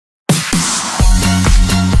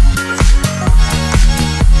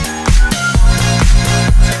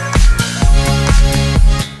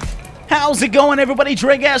How's it going, everybody?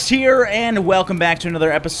 Dragast here, and welcome back to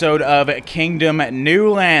another episode of Kingdom New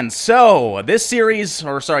Lands. So, this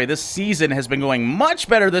season has been going much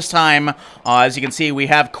better this time. As you can see, we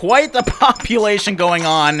have quite the population going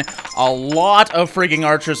on. A lot of freaking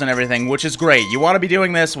archers and everything, which is great. You want to be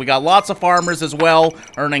doing this. We got lots of farmers as well,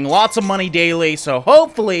 earning lots of money daily. So,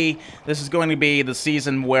 hopefully, this is going to be the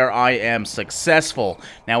season where I am successful.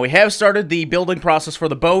 Now, we have started the building process for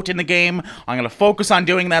the boat in the game. I'm going to focus on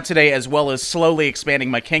doing that today, as well as slowly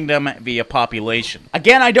expanding my kingdom via population.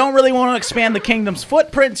 Again, I don't really want to expand the kingdom's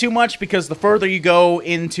footprint too much, because the further you go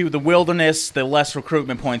into the wilderness, the less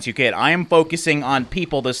recruitment points you get. I am focusing on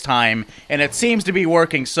people this time, and it seems to be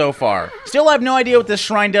working so far. Still have no idea what this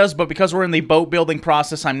shrine does, but because we're in the boat building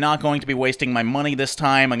process, I'm not going to be wasting my money this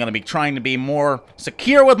time. I'm going to be trying to be more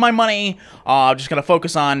secure with my money. I'm just going to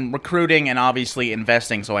focus on recruiting and obviously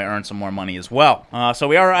investing so I earn some more money as well. So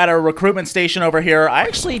we are at our recruitment station over here.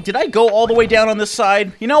 Did I go all the way down on this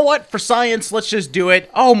side? You know what? For science, let's just do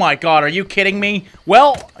it. Oh my god, are you kidding me?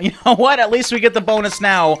 Well, you know what? At least we get the bonus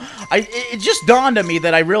now. It just dawned on me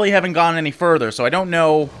that I really haven't gone any further, so I don't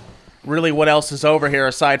know really what else is over here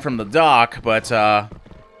aside from the dock, but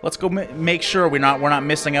let's go make sure we're not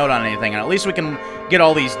missing out on anything, and at least we can get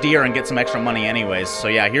all these deer and get some extra money anyways. So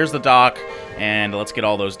yeah, here's the dock, and let's get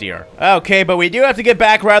all those deer. Okay, but we do have to get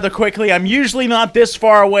back rather quickly. I'm usually not this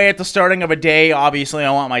far away at the starting of a day. Obviously,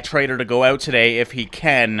 I want my trader to go out today if he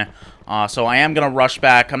can, so I am gonna rush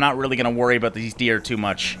back. I'm not really gonna worry about these deer too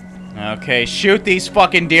much. Okay, shoot these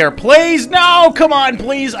fucking deer. Please, no! Come on,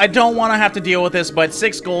 please! I don't want to have to deal with this, but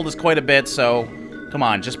 6 gold is quite a bit, so come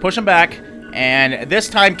on, just push them back. And this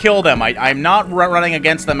time, kill them. I'm not running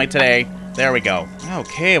against them today. There we go.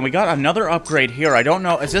 Okay, and we got another upgrade here. I don't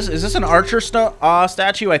know. Is this an archer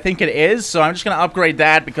statue? I think it is, so I'm just going to upgrade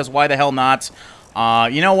that, because why the hell not?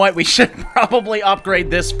 You know what? We should probably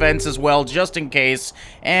upgrade this fence as well, just in case.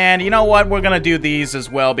 And you know what? We're going to do these as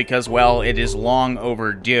well, because, well, it is long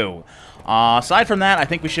overdue. Aside from that, I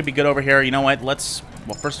think we should be good over here. You know what? Let's,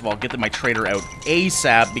 well, first of all, get my trader out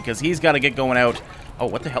ASAP, because he's got to get going out. Oh,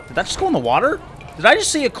 what the hell? Did that just go in the water? Did I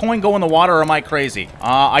just see a coin go in the water, or am I crazy?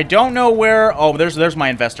 I don't know where... Oh, there's my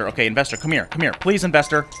investor. Okay, investor, come here. Come here. Please,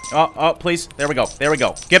 investor. Oh, please. There we go. There we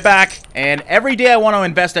go. Get back. And every day I want to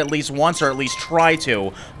invest at least once, or at least try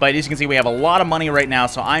to. But as you can see, we have a lot of money right now,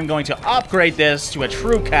 so I'm going to upgrade this to a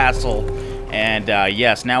true castle. And,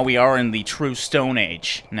 yes, now we are in the true Stone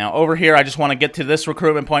Age. Now, over here, I just want to get to this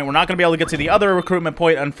recruitment point. We're not going to be able to get to the other recruitment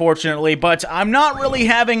point, unfortunately, but I'm not really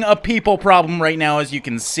having a people problem right now, as you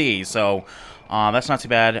can see, so... that's not too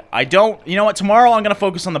bad. You know what, tomorrow I'm going to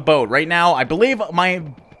focus on the boat. Right now, I believe my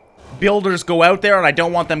builders go out there, and I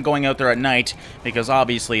don't want them going out there at night, because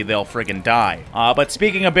obviously they'll friggin' die. But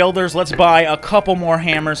speaking of builders, let's buy a couple more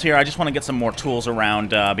hammers here. I just want to get some more tools around,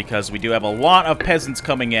 because we do have a lot of peasants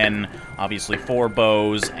coming in. Obviously 4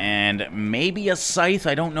 bows, and maybe a scythe.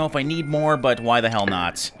 I don't know if I need more, but why the hell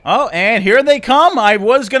not? Oh, and here they come! I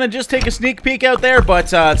was gonna just take a sneak peek out there,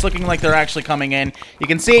 but it's looking like they're actually coming in. You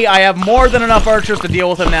can see I have more than enough archers to deal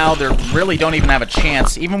with them now. They really don't even have a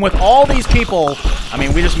chance. Even with all these people, I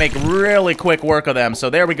mean, we just make really quick work of them.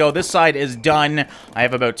 So there we go. This side is done. I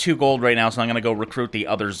have about 2 gold right now, so I'm gonna go recruit the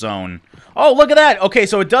other zone. Oh, look at that! Okay,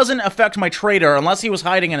 so it doesn't affect my trader unless he was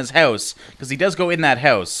hiding in his house, because he does go in that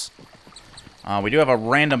house. We do have a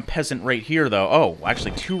random peasant right here, though. Oh,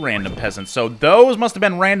 actually 2 random peasants. So those must have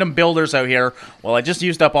been random builders out here. Well, I just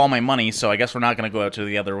used up all my money, so I guess we're not going to go out to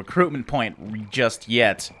the other recruitment point just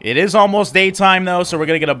yet. It is almost daytime, though, so we're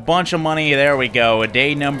going to get a bunch of money. There we go.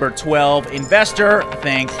 Day number 12. Investor,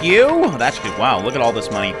 thank you. That's good. Wow, look at all this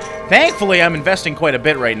money. Thankfully, I'm investing quite a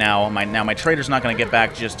bit right now. My trader's not going to get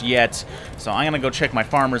back just yet, so I'm going to go check my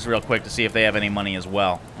farmers real quick to see if they have any money as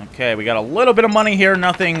well. Okay, we got a little bit of money here,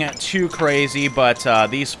 nothing too crazy, but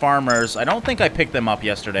these farmers, I don't think I picked them up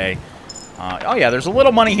yesterday. Oh yeah, there's a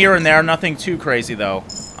little money here and there, nothing too crazy though.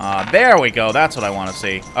 There we go, that's what I want to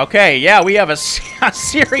see. Okay, yeah, we have a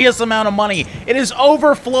serious amount of money. It is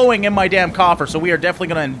overflowing in my damn coffer, so we are definitely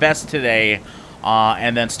going to invest today.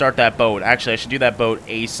 And then start that boat. Actually, I should do that boat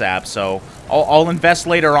ASAP, so I'll invest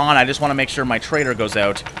later on. I just want to make sure my trader goes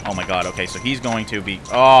out. Oh my god, okay, so he's going to be...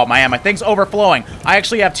 Oh, man, my thing's overflowing. I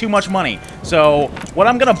actually have too much money. So, what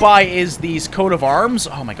I'm going to buy is these coat of arms.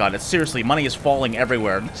 Oh my god, it's seriously, money is falling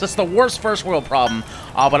everywhere. That's the worst first world problem.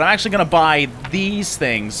 But I'm actually going to buy these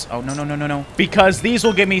things. Oh, no. Because these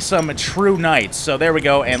will give me some true knights. So, there we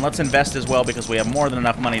go, and let's invest as well, because we have more than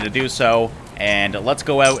enough money to do so. And let's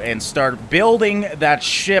go out and start building that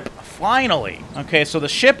ship finally. Okay, so the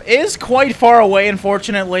ship is quite far away,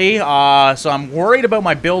 unfortunately. So I'm worried about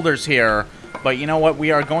my builders here. But you know what?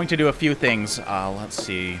 We are going to do a few things. Let's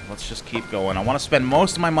see. Let's just keep going. I want to spend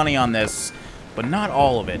most of my money on this, but not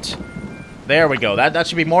all of it. There we go. That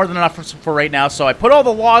should be more than enough for right now. So I put all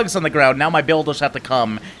the logs on the ground. Now my builders have to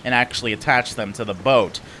come and actually attach them to the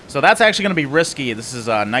boat. So that's actually going to be risky. This is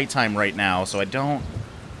nighttime right now, so I don't...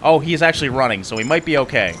 Oh, he's actually running, so we might be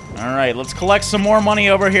okay. All right, let's collect some more money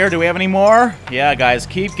over here. Do we have any more? Yeah, guys,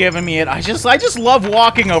 keep giving me it. I just love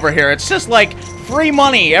walking over here. It's just like free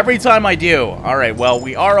money every time I do. All right, well,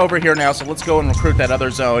 we are over here now, so let's go and recruit that other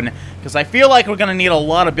zone, because I feel like we're going to need a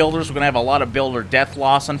lot of builders. We're going to have a lot of builder death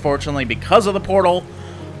loss, unfortunately, because of the portal.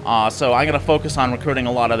 So I'm going to focus on recruiting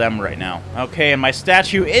a lot of them right now. Okay, and my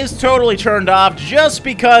statue is totally turned off just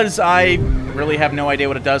because I really have no idea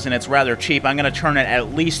what it does, and it's rather cheap. I'm going to turn it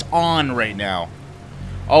at least on right now.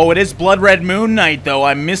 Oh, it is Blood Red Moon Night, though.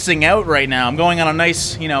 I'm missing out right now. I'm going on a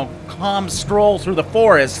nice, you know, calm stroll through the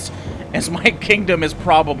forest, as my kingdom is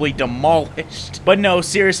probably demolished. But no,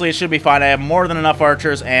 seriously, it should be fine. I have more than enough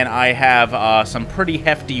archers, and I have some pretty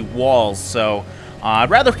hefty walls, so...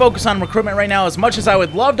 I'd rather focus on recruitment right now. As much as I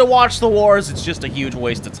would love to watch the wars, it's just a huge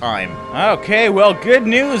waste of time. Okay, well, good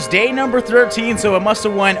news. Day number 13, so it must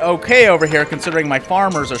have went okay over here, considering my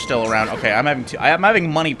farmers are still around. Okay, I'm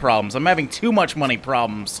having money problems. I'm having too much money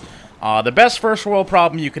problems. The best first world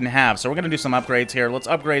problem you can have. So we're going to do some upgrades here. Let's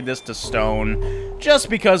upgrade this to stone,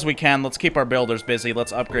 just because we can. Let's keep our builders busy.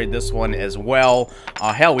 Let's upgrade this one as well.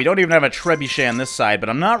 Hell, we don't even have a trebuchet on this side, but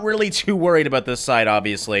I'm not really too worried about this side,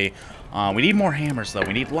 obviously. We need more hammers, though.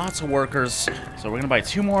 We need lots of workers, so we're going to buy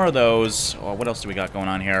 2 more of those. Oh, what else do we got going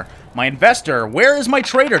on here? My investor. Where is my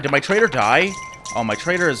trader? Did my trader die? Oh, my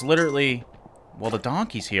trader is literally... Well, the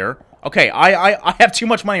donkey's here. Okay, I have too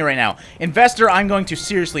much money right now. Investor, I'm going to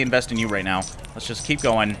seriously invest in you right now. Let's just keep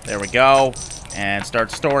going. There we go. And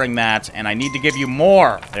start storing that. And I need to give you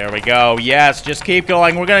more. There we go. Yes, just keep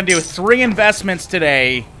going. We're going to do 3 investments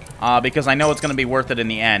today. Because I know it's going to be worth it in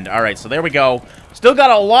the end. Alright, so there we go. Still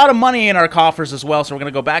got a lot of money in our coffers as well, so we're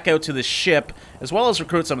going to go back out to the ship, as well as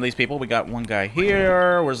recruit some of these people. We got one guy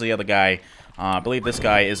here. Where's the other guy? I believe this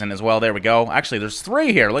guy isn't as well. There we go. Actually, there's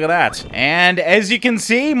 3 here. Look at that. And as you can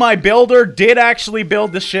see, my builder did actually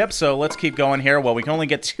build the ship, so let's keep going here. Well, we can only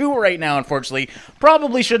get 2 right now, unfortunately.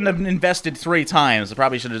 Probably shouldn't have invested 3 times. I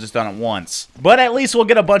probably should have just done it once. But at least we'll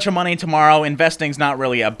get a bunch of money tomorrow. Investing's not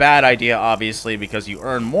really a bad idea, obviously, because you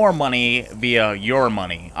earn more money via your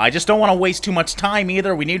money. I just don't want to waste too much time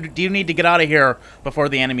either. We do need to get out of here before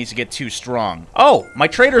the enemies get too strong. Oh, my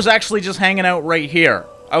trader's actually just hanging out right here.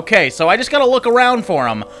 Okay, so I just gotta look around for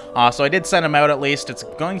him. So I did send him out at least. It's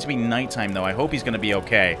going to be nighttime, though. I hope he's gonna be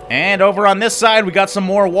okay. And over on this side, we got some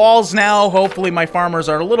more walls now. Hopefully my farmers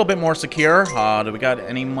are a little bit more secure. Do we got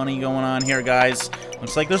any money going on here, guys?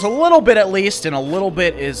 Looks like there's a little bit at least, and a little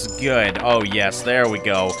bit is good. Oh, yes, there we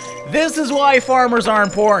go. This is why farmers are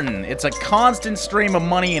important. It's a constant stream of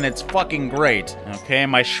money, and it's fucking great. Okay,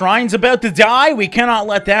 my shrine's about to die. We cannot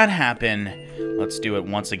let that happen. Let's do it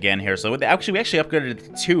once again here. So we actually upgraded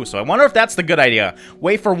it to 2, so I wonder if that's the good idea.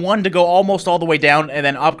 Wait for 1 to go almost all the way down, and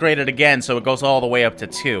then upgrade it again so it goes all the way up to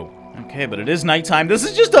 2. Okay, but it is nighttime. This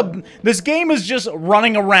is just this game is just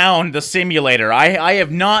running around the simulator. I have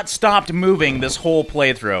not stopped moving this whole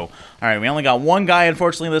playthrough. Alright, we only got 1 guy,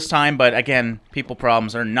 unfortunately, this time, but again, people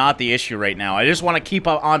problems are not the issue right now. I just want to keep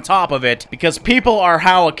on top of it, because people are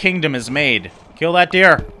how a kingdom is made. Kill that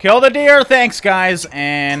deer. Kill the deer! Thanks, guys.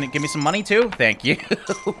 And give me some money, too. Thank you.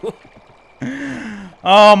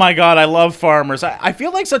 Oh my god, I love farmers. I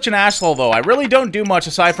feel like such an asshole, though. I really don't do much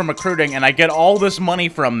aside from recruiting, and I get all this money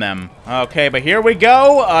from them. Okay, but here we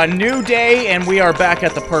go. A new day, and we are back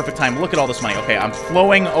at the perfect time. Look at all this money. Okay, I'm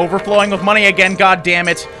overflowing with money again. God damn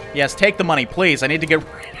it. Yes, take the money, please. I need to get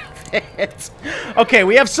rid of it. Okay,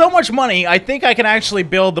 we have so much money, I think I can actually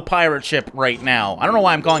build the pirate ship right now. I don't know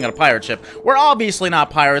why I'm calling it a pirate ship. We're obviously not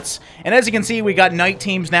pirates. And as you can see, we got night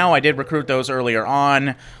teams now. I did recruit those earlier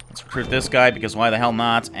on. Let's recruit this guy, because why the hell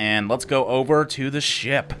not? And let's go over to the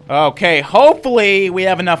ship. Okay, hopefully we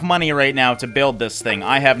have enough money right now to build this thing.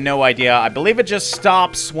 I have no idea. I believe it just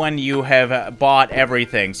stops when you have bought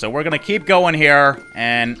everything. So we're gonna keep going here,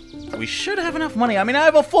 and we should have enough money. I mean, I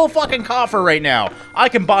have a full fucking coffer right now. I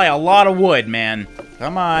can buy a lot of wood, man.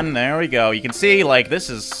 Come on, there we go. You can see, like, this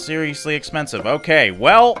is seriously expensive. Okay,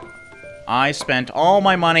 well, I spent all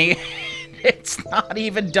my money. It's not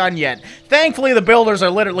even done yet. Thankfully, the builders are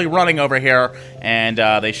literally running over here, and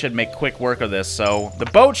they should make quick work of this. So the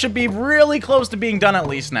boat should be really close to being done at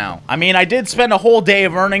least now. I mean, I did spend a whole day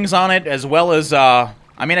of earnings on it, as well as, I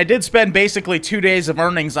mean, I did spend basically 2 days of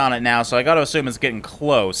earnings on it now, so I gotta assume it's getting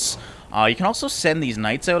close. You can also send these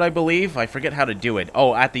knights out, I believe. I forget how to do it.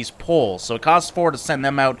 Oh, at these poles. So it costs 4 to send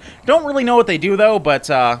them out. Don't really know what they do, though, but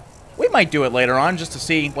we might do it later on just to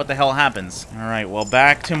see what the hell happens. All right, well,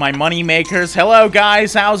 back to my money makers. Hello,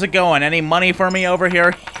 guys. How's it going? Any money for me over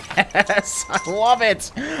here? Yes, I love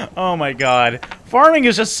it. Oh, my God. Farming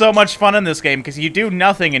is just so much fun in this game because you do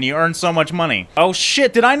nothing and you earn so much money. Oh,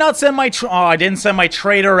 shit. Did I not send my... Oh, I didn't send my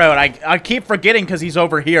trader out. I keep forgetting because he's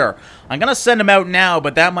over here. I'm going to send him out now,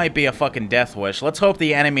 but that might be a fucking death wish. Let's hope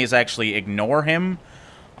the enemies actually ignore him.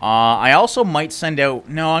 I also might send out...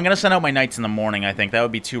 No, I'm going to send out my knights in the morning, I think. That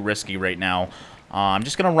would be too risky right now. I'm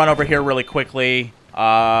just going to run over here really quickly.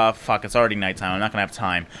 Fuck, it's already nighttime. I'm not going to have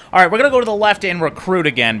time. Alright, we're going to go to the left and recruit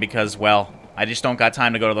again because, well, I just don't got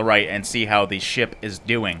time to go to the right and see how the ship is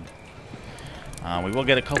doing. We will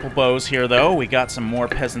get a couple bows here, though. We got some more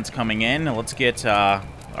peasants coming in. Let's get, are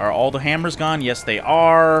all the hammers gone? Yes, they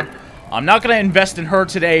are. I'm not going to invest in her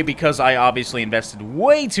today because I obviously invested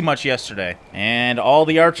way too much yesterday. And all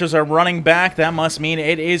the archers are running back. That must mean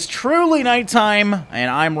it is truly nighttime,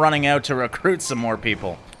 and I'm running out to recruit some more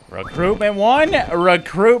people. Recruitment 1,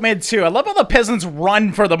 recruitment 2. I love how the peasants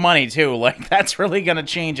run for the money, too. Like, that's really going to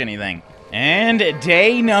change anything. And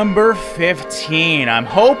day number 15. I'm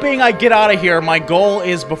hoping I get out of here. My goal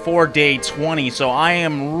is before day 20, so I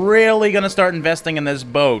am really going to start investing in this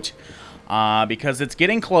boat. Because it's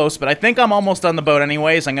getting close, but I think I'm almost on the boat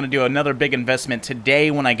anyways. I'm going to do another big investment today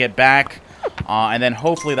when I get back. And then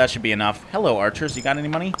hopefully that should be enough. Hello, archers. You got any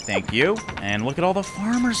money? Thank you. And look at all the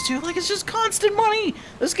farmers, too. Like, it's just constant money.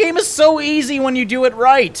 This game is so easy when you do it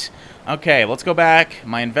right. Okay, let's go back.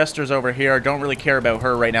 My investor's over here. Don't really care about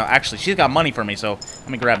her right now. Actually, she's got money for me, so let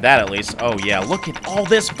me grab that at least. Oh, yeah. Look at all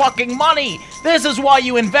this fucking money. This is why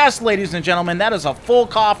you invest, ladies and gentlemen. That is a full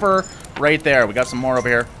coffer. Right there. We got some more over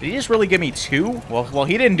here. Did he just really give me 2? Well,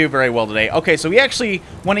 he didn't do very well today. Okay, so he actually,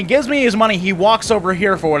 when he gives me his money, he walks over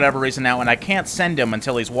here for whatever reason now, and I can't send him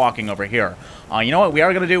until he's walking over here. You know what we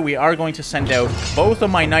are going to do? We are going to send out both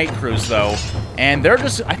of my night crews, though, and they're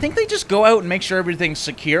just, I think they just go out and make sure everything's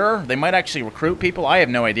secure. They might actually recruit people. I have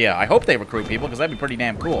no idea. I hope they recruit people, because that'd be pretty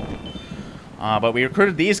damn cool. But we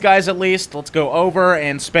recruited these guys at least. Let's go over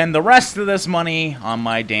and spend the rest of this money on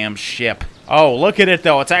my damn ship. Oh, look at it,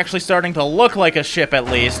 though. It's actually starting to look like a ship, at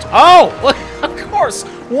least. Oh, look, of course.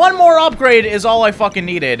 One more upgrade is all I fucking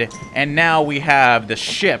needed. And now we have the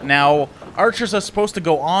ship. Now, archers are supposed to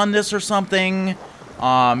go on this or something.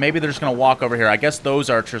 Maybe they're just going to walk over here. I guess those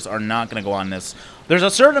archers are not going to go on this. There's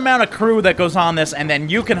a certain amount of crew that goes on this, and then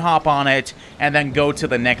you can hop on it and then go to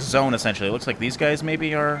the next zone, essentially. It looks like these guys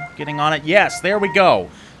maybe are getting on it. Yes, there we go.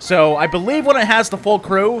 So I believe when it has the full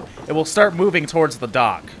crew, it will start moving towards the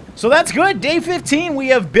dock. So that's good. Day 15, we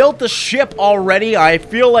have built the ship already. I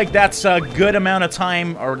feel like that's a good amount of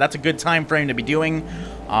time, or that's a good time frame to be doing.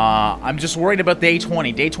 I'm just worried about day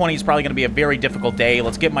 20. Day 20 is probably going to be a very difficult day.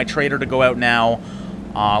 Let's get my trader to go out now.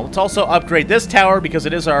 Let's also upgrade this tower because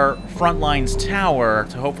it is our front lines tower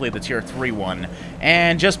to hopefully the tier 3 one.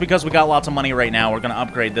 And just because we got lots of money right now, we're going to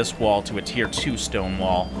upgrade this wall to a tier 2 stone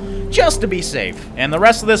wall just to be safe. And the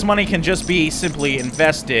rest of this money can just be simply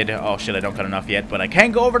invested. Oh shit, I don't got enough yet, but I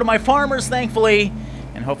can go over to my farmers, thankfully,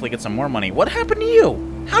 and hopefully get some more money. What happened to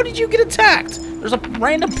you? How did you get attacked? There's a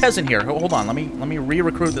random peasant here. Hold on, let me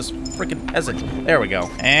re-recruit this freaking peasant. There we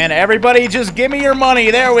go. And everybody just give me your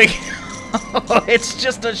money. There we go. It's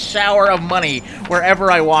just a shower of money wherever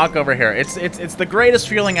I walk over here. It's the greatest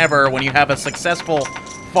feeling ever when you have a successful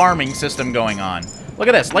farming system going on. Look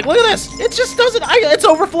at this. Like, look at this. It just doesn't... it's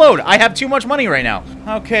overflowed. I have too much money right now.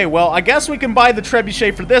 Okay, well, I guess we can buy the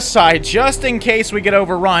trebuchet for this side just in case we get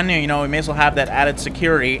overrun. You know, we may as well have that added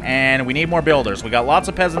security. And we need more builders. We got lots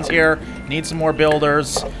of peasants here. Need some more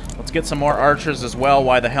builders. Let's get some more archers as well.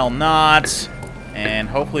 Why the hell not? And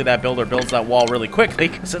hopefully that builder builds that wall really quickly,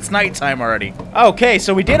 because it's nighttime already. Okay,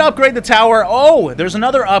 so we did upgrade the tower. Oh, there's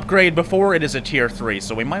another upgrade before it is a tier 3,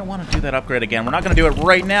 so we might want to do that upgrade again. We're not going to do it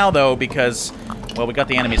right now, though, because, well, we got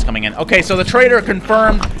the enemies coming in. Okay, so the trader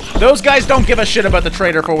confirmed. Those guys don't give a shit about the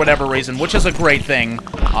trader for whatever reason, which is a great thing.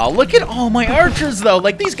 Look at all my archers, though.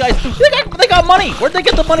 Like, these guys, they got money. Where'd they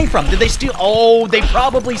get the money from? Did they steal? Oh, they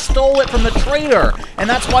probably stole it from the trader, and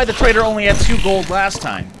that's why the trader only had 2 gold last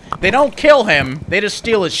time. They don't kill him, they just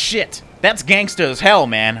steal his shit. That's gangsta as hell,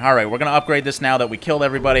 man. Alright, we're gonna upgrade this now that we killed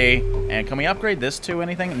everybody. And can we upgrade this to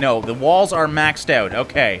anything? No, the walls are maxed out.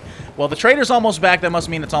 Okay. Well, the trader's almost back. That must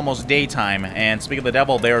mean it's almost daytime. And speak of the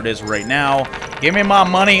devil, there it is right now. Give me my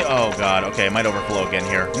money. Oh, God. Okay, it might overflow again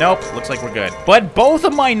here. Nope, looks like we're good. But both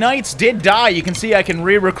of my knights did die. You can see I can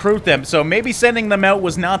re-recruit them. So maybe sending them out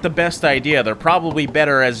was not the best idea. They're probably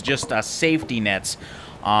better as just safety nets.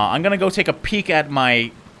 I'm gonna go take a peek at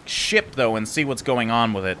my ship, though, and see what's going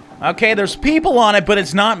on with it. Okay, there's people on it, but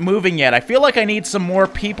it's not moving yet. I feel like I need some more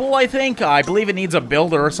people, I think. I believe it needs a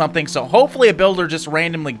builder or something, so hopefully a builder just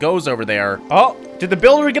randomly goes over there. Oh, did the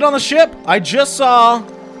builder get on the ship? I just saw...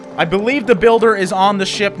 I believe the builder is on the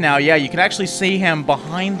ship now. Yeah, you can actually see him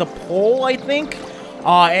behind the pole, I think.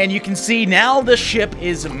 And you can see now the ship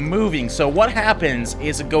is moving. So what happens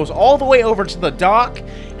is it goes all the way over to the dock,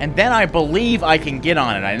 and then I believe I can get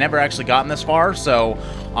on it. I never actually gotten this far, so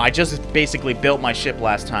I just basically built my ship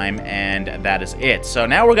last time, and that is it. So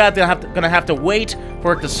now we're gonna have to wait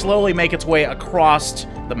for it to slowly make its way across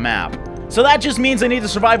the map. So that just means I need to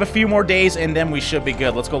survive a few more days, and then we should be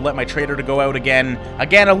good. Let's go let my trader to go out again.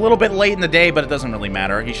 Again, a little bit late in the day, but it doesn't really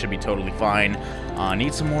matter. He should be totally fine.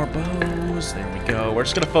 Need some more bows. There we go. We're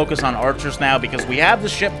just going to focus on archers now because we have the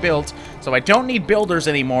ship built, so I don't need builders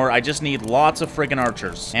anymore. I just need lots of friggin'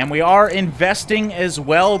 archers. And we are investing as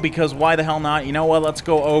well because why the hell not? You know what? Let's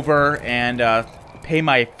go over and... pay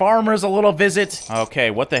my farmers a little visit.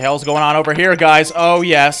 Okay, what the hell's going on over here, guys? Oh,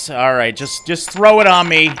 yes. All right, just throw it on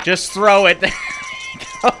me. Just throw it.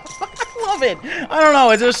 I love it. I don't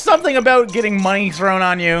know. Is there something about getting money thrown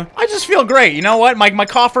on you? I just feel great. You know what? My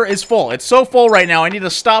coffer is full. It's so full right now. I need to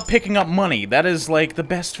stop picking up money. That is, like, the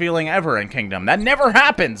best feeling ever in Kingdom. That never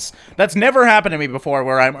happens. That's never happened to me before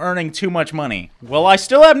where I'm earning too much money. Well, I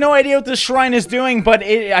still have no idea what this shrine is doing, but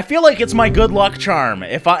I feel like it's my good luck charm.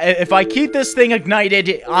 If I keep this thing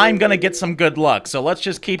ignited, I'm gonna get some good luck. So let's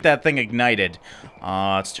just keep that thing ignited.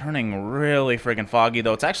 It's turning really friggin' foggy,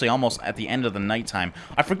 though. It's actually almost at the end of the nighttime.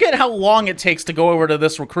 I forget how long it takes to go over to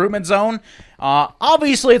this recruitment zone.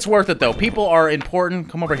 Obviously, it's worth it, though. People are important.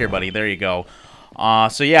 Come over here, buddy. There you go.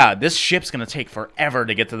 So yeah, this ship's gonna take forever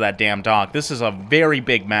to get to that damn dock. This is a very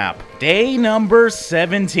big map. Day number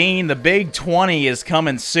 17. The big 20 is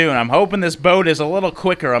coming soon. I'm hoping this boat is a little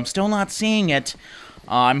quicker. I'm still not seeing it.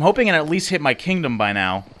 I'm hoping it at least hit my kingdom by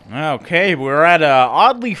now. Okay, we're at an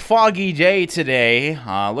oddly foggy day today.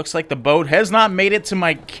 Looks like the boat has not made it to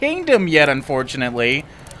my kingdom yet, unfortunately.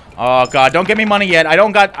 Oh god, don't give me money yet. I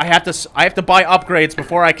have to buy upgrades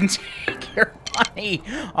before I can take your money.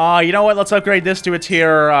 You know what? Let's upgrade this to a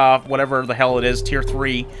tier, whatever the hell it is, tier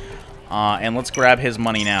 3. And let's grab his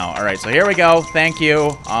money now. Alright, so here we go. Thank you.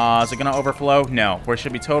 Is it gonna overflow? No. We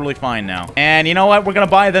should be totally fine now. And you know what? We're gonna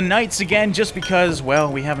buy the knights again just because,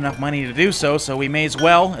 well, we have enough money to do so, so we may as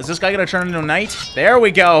well. Is this guy gonna turn into a knight? There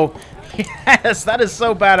we go. Yes, that is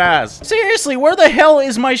so badass. Seriously, where the hell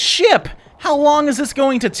is my ship? How long is this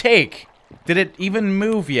going to take? Did it even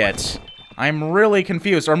move yet? I'm really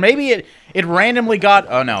confused. Or maybe it randomly got...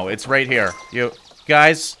 Oh, no. It's right here. You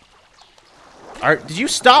guys... Did you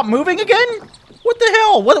stop moving again? What the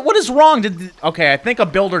hell? What is wrong? Okay, I think a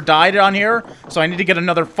builder died on here, so I need to get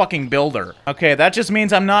another fucking builder. Okay, that just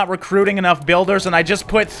means I'm not recruiting enough builders, and I just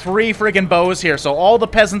put 3 friggin' bows here, so all the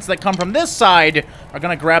peasants that come from this side are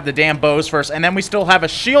gonna grab the damn bows first, and then we still have a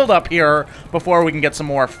shield up here before we can get some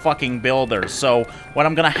more fucking builders. So what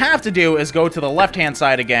I'm gonna have to do is go to the left-hand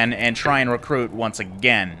side again and try and recruit once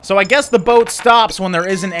again. So I guess the boat stops when there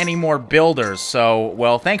isn't any more builders, so,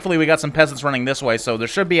 well, thankfully we got some peasants running this way, so there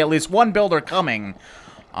should be at least one builder coming.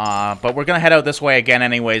 But we're gonna head out this way again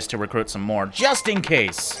anyways to recruit some more, just in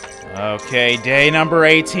case. Okay, day number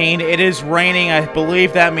 18. It is raining. I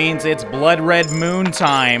believe that means it's blood red moon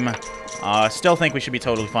time. Still think we should be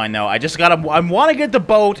totally fine, though. I want to get the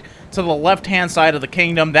boat to the left-hand side of the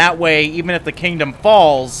kingdom. That way, even if the kingdom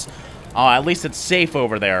falls, at least it's safe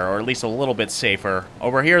over there, or at least a little bit safer.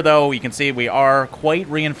 Over here, though, you can see we are quite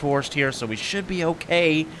reinforced here, so we should be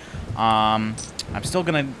okay. I'm still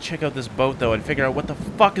gonna check out this boat, though, and figure out what the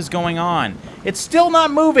fuck is going on. It's still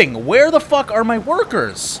not moving. Where the fuck are my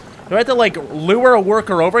workers? Do I have to, like, lure a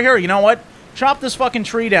worker over here? You know what? Chop this fucking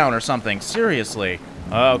tree down or something. Seriously.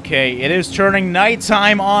 Okay, it is turning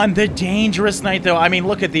nighttime on the dangerous night, though. I mean,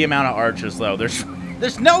 look at the amount of archers, though.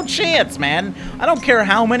 There's no chance, man. I don't care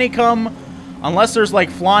how many come. Unless there's, like,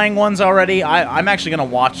 flying ones already. I'm actually gonna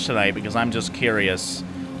watch tonight because I'm just curious.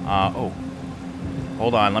 Oh.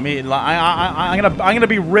 Hold on, I'm gonna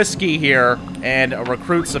be risky here and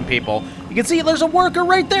recruit some people. You can see there's a worker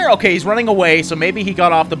right there. Okay, he's running away, so maybe he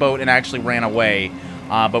got off the boat and actually ran away.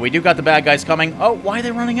 But we do got the bad guys coming. Oh, why are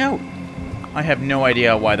they running out? I have no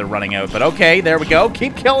idea why they're running out, but okay, there we go.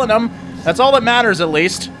 Keep killing them. That's all that matters, at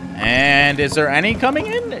least. And is there any coming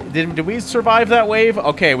in? Did we survive that wave?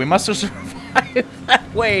 Okay, we must have survived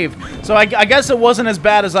that wave. So I guess it wasn't as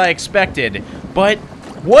bad as I expected. But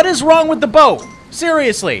what is wrong with the boat?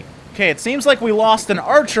 Seriously. Okay, it seems like we lost an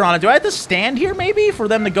archer on it. Do I have to stand here, maybe, for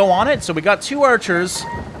them to go on it? So we got 2 archers.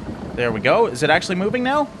 There we go. Is it actually moving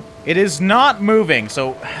now? It is not moving,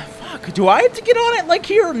 so... Fuck. dock. Do I have to get on it like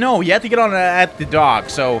here? No, you have to get on it at the dock.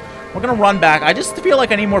 So we're going to run back. I just feel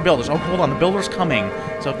like I need more builders. Oh, hold on. The builder's coming.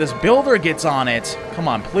 So if this builder gets on it, come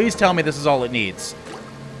on, please tell me this is all it needs.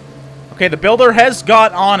 Okay, the builder has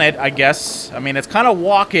got on it, I guess. I mean, it's kind of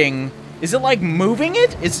walking. Is it like moving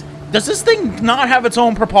it? Does this thing not have its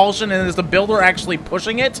own propulsion, and is the builder actually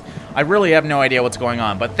pushing it? I really have no idea what's going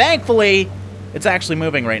on, but thankfully, it's actually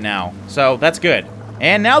moving right now, so that's good.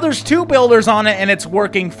 And now there's 2 builders on it, and it's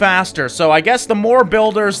working faster, so I guess the more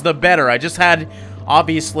builders, the better. I just had,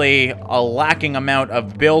 obviously, a lacking amount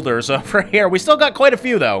of builders over here. We still got quite a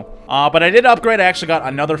few, though. But I did upgrade. I actually got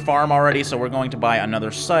another farm already, so we're going to buy another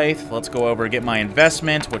scythe. Let's go over and get my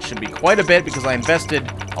investment, which should be quite a bit, because I invested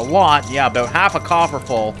a lot. Yeah, about half a coffer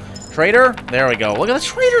full. Trader? There we go. Look at the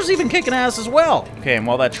trader's even kicking ass as well. Okay, and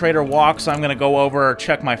while that trader walks, I'm going to go over,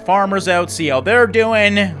 check my farmers out, see how they're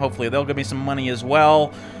doing. Hopefully they'll give me some money as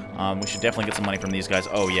well. We should definitely get some money from these guys.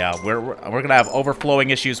 Oh, yeah. We're going to have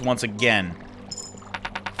overflowing issues once again.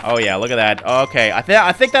 Oh, yeah. Look at that. Okay.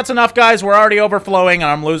 I think that's enough, guys. We're already overflowing, and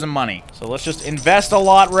I'm losing money. So let's just invest a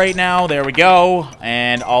lot right now. There we go.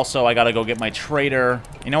 And also, I got to go get my trader.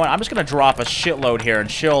 You know what? I'm just going to drop a shitload here, and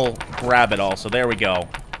she'll grab it all. So there we go.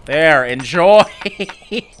 There, enjoy.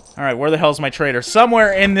 Alright, where the hell's my trader?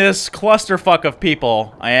 Somewhere in this clusterfuck of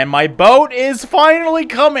people. And my boat is finally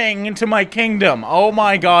coming into my kingdom. Oh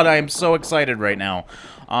my god, I am so excited right now.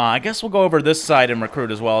 I guess we'll go over this side and recruit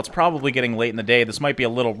as well. It's probably getting late in the day. This might be a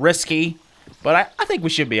little risky, but I think we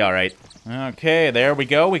should be alright. Okay, there we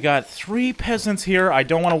go. We got 3 peasants here. I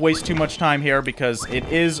don't want to waste too much time here because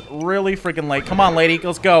it is really freaking late. Come on, lady,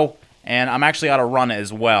 let's go. And I'm actually out of run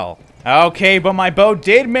as well. Okay, but my boat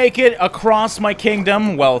did make it across my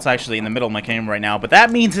kingdom. Well, it's actually in the middle of my kingdom right now, but that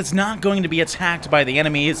means it's not going to be attacked by the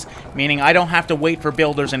enemies, meaning I don't have to wait for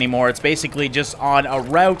builders anymore. It's basically just on a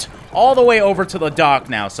route all the way over to the dock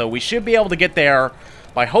now, so we should be able to get there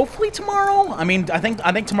by hopefully tomorrow. I mean, I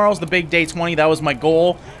think tomorrow's the big day 20. That was my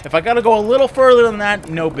goal. If I gotta go a little further than that,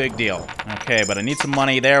 no big deal. Okay, but I need some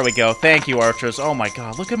money. There we go. Thank you, archers. Oh my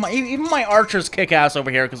god, look at even my archers kick ass over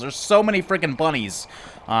here because there's so many freaking bunnies.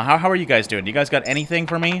 How are you guys doing? Do you guys got anything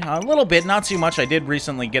for me? A little bit, not too much. I did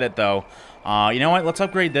recently get it, though. You know what? Let's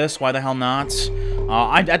upgrade this. Why the hell not?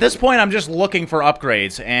 At this point, I'm just looking for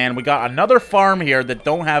upgrades, and we got another farm here that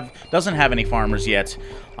doesn't have any farmers yet.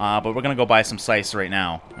 But we're gonna go buy some scythes right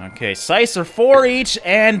now. Okay, scythes are 4 each,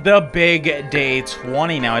 and the big day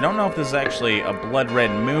 20. Now, I don't know if this is actually a blood red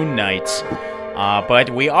moon night. But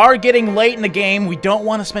we are getting late in the game. We don't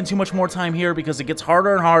want to spend too much more time here because it gets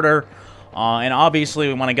harder and harder. And obviously,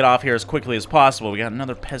 we want to get off here as quickly as possible. We got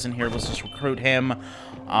another peasant here. Let's just recruit him.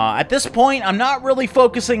 At this point, I'm not really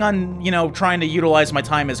focusing on, you know, trying to utilize my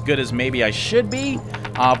time as good as maybe I should be.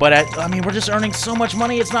 I mean, we're just earning so much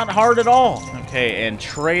money, it's not hard at all. Okay, and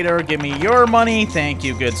trader, give me your money. Thank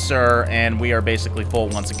you, good sir. And we are basically full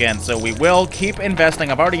once again. So we will keep investing.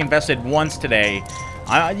 I've already invested once today.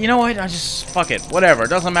 You know what? Fuck it. Whatever. It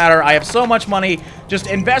doesn't matter. I have so much money. Just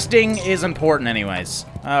investing is important anyways.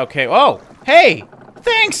 Okay. Oh, hey.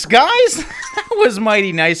 Thanks, guys. That was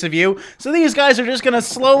mighty nice of you. So these guys are just going to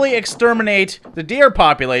slowly exterminate the deer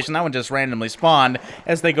population. That one just randomly spawned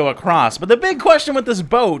as they go across. But the big question with this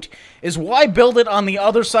boat is why build it on the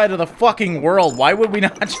other side of the fucking world? Why would we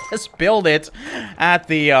not just build it at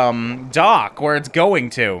the dock where it's going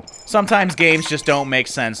to? Sometimes games just don't make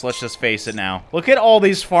sense. Let's just face it now. Look at all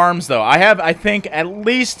these farms, though. I have, I think, at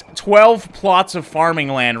least 12 plots of farming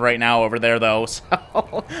land right now over there, though. So,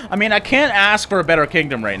 I mean, I can't ask for a better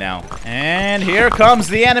kingdom right now. And here comes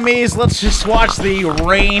the enemies. Let's just watch the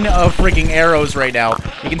rain of freaking arrows right now.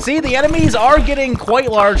 You can see the enemies are getting quite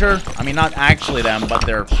larger. I mean, not actually them, but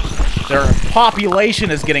their population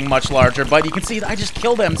is getting much larger. But you can see I just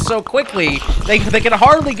kill them so quickly. They can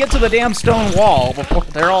hardly get to the damn stone wall before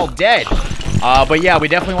they're all dead. But yeah, we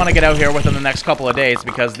definitely want to get out here within the next couple of days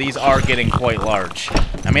because these are getting quite large.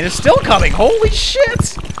 I mean, it's still coming. Holy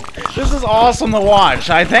shit! This is awesome to watch.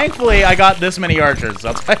 Thankfully, I got this many archers.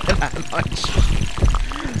 I'll tell you that much.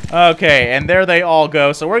 Okay, and there they all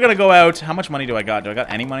go. So we're going to go out. How much money do I got? Do I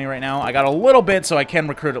got any money right now? I got a little bit, so I can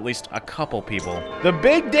recruit at least a couple people. The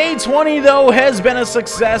big day 20, though, has been a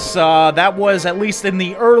success. That was, at least in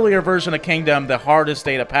the earlier version of Kingdom, the hardest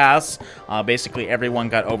day to pass. Basically, everyone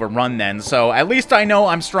got overrun then. So at least I know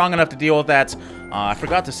I'm strong enough to deal with that. I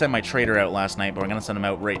forgot to send my trader out last night, but we're going to send him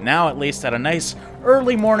out right now, at least at a nice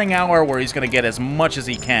early morning hour where he's going to get as much as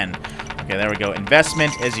he can. Okay, there we go.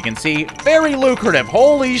 Investment, as you can see, very lucrative.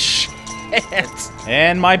 Holy shit.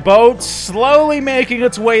 And my boat slowly making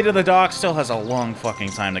its way to the dock. Still has a long fucking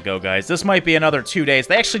time to go, guys. This might be another 2 days.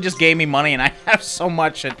 They actually just gave me money, and I have so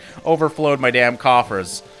much it overflowed my damn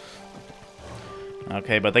coffers.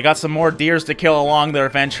 Okay, but they got some more deers to kill along their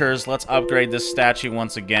adventures. Let's upgrade this statue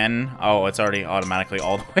once again. Oh, it's already automatically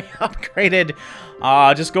all the way upgraded.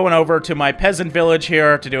 Just going over to my peasant village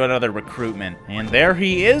here to do another recruitment. And there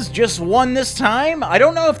he is, just one this time. I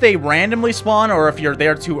don't know if they randomly spawn or if you're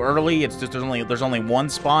there too early. It's just there's only one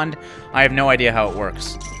spawned. I have no idea how it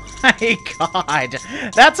works. My God,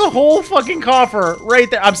 that's a whole fucking coffer right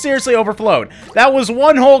there. I'm seriously overflowed. That was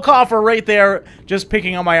one whole coffer right there, just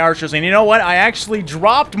picking up my archers. And you know what? I actually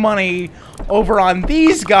dropped money over on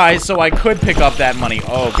these guys so I could pick up that money.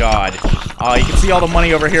 Oh God. You can see all the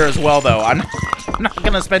money over here as well, though. I'm not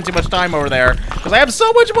gonna spend too much time over there because I have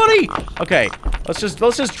so much money. Okay, let's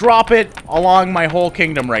just drop it along my whole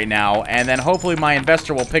kingdom right now, and then hopefully my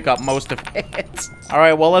investor will pick up most of it. All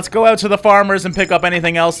right, well, let's go out to the farmers and pick up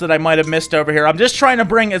anything else that I might have missed over here. I'm just trying to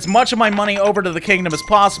bring as much of my money over to the kingdom as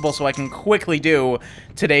possible so I can quickly do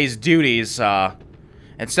today's duties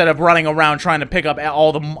instead of running around trying to pick up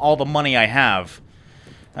all the money I have.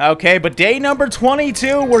 Okay, but day number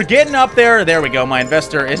 22, we're getting up there. There we go. My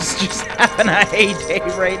investor is just having a heyday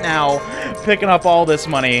right now, picking up all this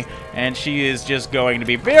money, and she is just going to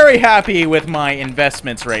be very happy with my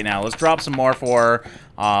investments right now. Let's drop some more for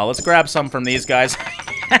her. Let's grab some from these guys.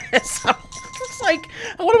 It's like,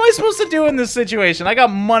 what am I supposed to do in this situation? I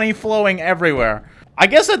got money flowing everywhere. I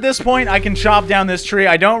guess at this point, I can chop down this tree.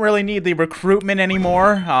 I don't really need the recruitment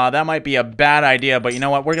anymore. That might be a bad idea, but you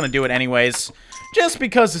know what? We're going to do it anyways. Just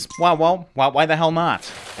because it's, well, why the hell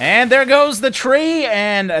not? And there goes the tree,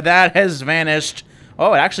 and that has vanished.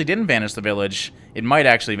 Oh, it actually didn't vanish the village. It might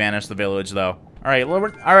actually vanish the village, though. All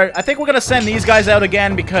right, I think we're gonna send these guys out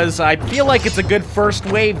again because I feel like it's a good first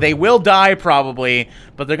wave. They will die probably,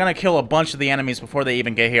 but they're gonna kill a bunch of the enemies before they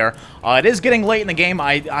even get here. It is getting late in the game.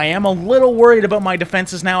 I am a little worried about my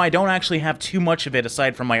defenses now. I don't actually have too much of it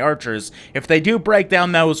aside from my archers. If they do break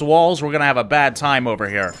down those walls, we're gonna have a bad time over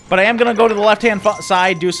here. But I am gonna go to the left-hand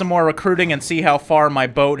side, do some more recruiting, and see how far my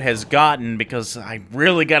boat has gotten because I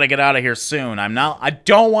really gotta get out of here soon. I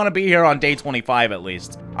don't want to be here on day 25 at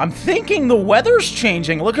least. I'm thinking the weather's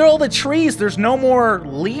changing. Look at all the trees. There's no more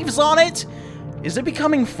leaves on it. Is it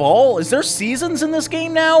becoming fall? Is there seasons in this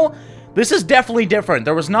game now? This is definitely different.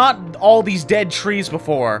 There was not all these dead trees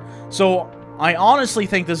before. So I honestly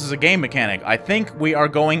think this is a game mechanic. I think we are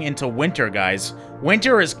going into winter, guys.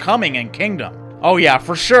 Winter is coming in Kingdom. Oh yeah,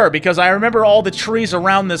 for sure, because I remember all the trees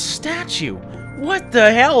around this statue. What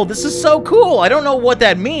the hell? This is so cool. I don't know what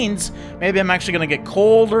that means. Maybe I'm actually going to get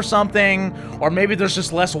cold or something. Or maybe there's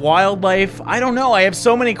just less wildlife. I don't know. I have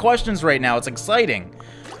so many questions right now. It's exciting.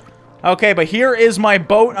 Okay, but here is my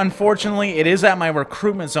boat. Unfortunately, it is at my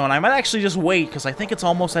recruitment zone. I might actually just wait because I think it's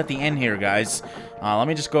almost at the end here, guys. Let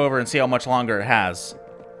me just go over and see how much longer it has.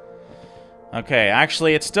 Okay,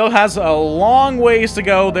 actually, it still has a long ways to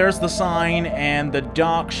go. There's the sign, and the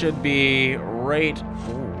dock should be right...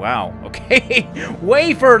 Wow, okay,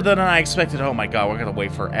 way further than I expected. Oh my god, we're gonna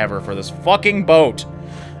wait forever for this fucking boat.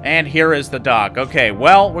 And here is the dock. Okay,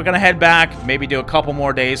 well, we're gonna head back, maybe do a couple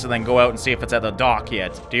more days, and then go out and see if it's at the dock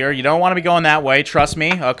yet. Dear, you don't want to be going that way, trust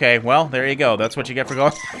me. Okay, well, there you go. That's what you get for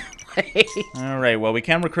going that way. Alright, well, we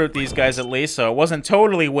can recruit these guys at least, so it wasn't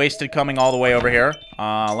totally wasted coming all the way over here.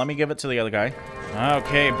 Let me give it to the other guy.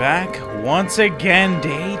 Okay, back once again,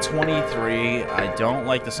 day 23. I don't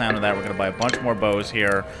like the sound of that. We're going to buy a bunch more bows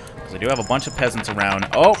here, because I do have a bunch of peasants around.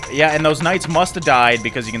 Oh, yeah, and those knights must have died,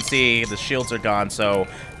 because you can see the shields are gone, so...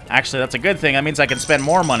 Actually, that's a good thing. That means I can spend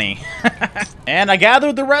more money. And I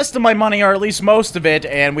gathered the rest of my money, or at least most of it,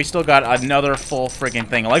 and we still got another full friggin'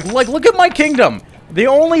 thing. Like, look at my kingdom! The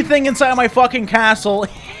only thing inside my fucking castle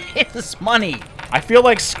is money. I feel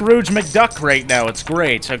like Scrooge McDuck right now. It's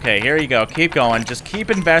great. Okay, here you go. Keep going. Just keep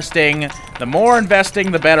investing. The more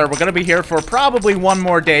investing, the better. We're going to be here for probably one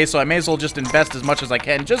more day, so I may as well just invest as much as I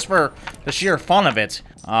can, just for the sheer fun of it.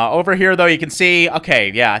 Over here, though, you can see...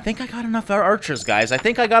 Okay, yeah, I think I got enough archers, guys. I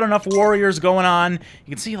think I got enough warriors going on. You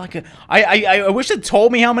can see, like... I wish it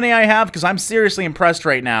told me how many I have, because I'm seriously impressed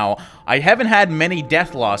right now. I haven't had many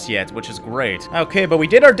death loss yet, which is great. Okay, but we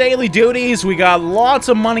did our daily duties. We got lots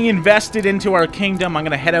of money invested into our kingdom. I'm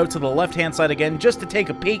going to head out to the left-hand side again just to take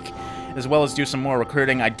a peek, as well as do some more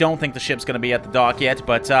recruiting. I don't think the ship's going to be at the dock yet,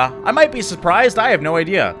 but I might be surprised. I have no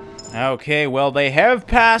idea. Okay, well, they have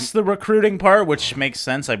passed the recruiting part, which makes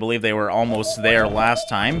sense. I believe they were almost there last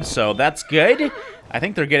time, so that's good. I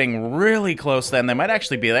think they're getting really close then. They might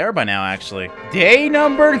actually be there by now, actually. Day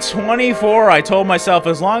number 24. I told myself,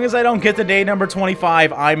 as long as I don't get to day number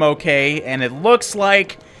 25, I'm okay. And it looks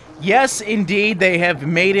like, yes, indeed, they have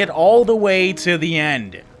made it all the way to the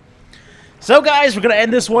end. So guys, we're going to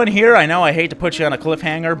end this one here. I know I hate to put you on a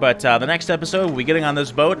cliffhanger, but the next episode we'll be getting on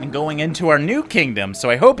this boat and going into our new kingdom. So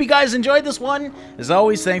I hope you guys enjoyed this one. As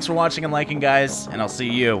always, thanks for watching and liking, guys, and I'll see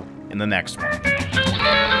you in the next one.